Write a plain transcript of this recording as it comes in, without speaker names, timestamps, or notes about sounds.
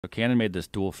So Canon made this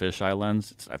dual fisheye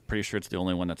lens. I'm pretty sure it's the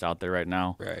only one that's out there right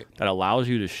now. Right. That allows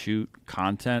you to shoot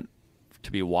content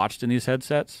to be watched in these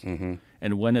headsets. Mm-hmm.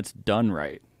 And when it's done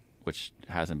right, which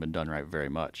hasn't been done right very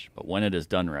much, but when it is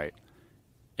done right,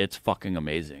 it's fucking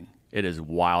amazing. It is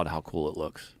wild how cool it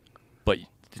looks. But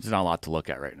there's not a lot to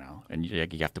look at right now, and you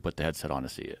have to put the headset on to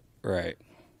see it. Right.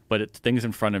 But things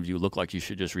in front of you look like you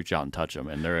should just reach out and touch them,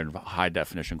 and they're in high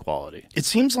definition quality. It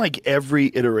seems like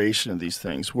every iteration of these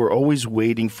things, we're always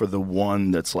waiting for the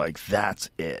one that's like, that's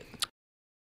it.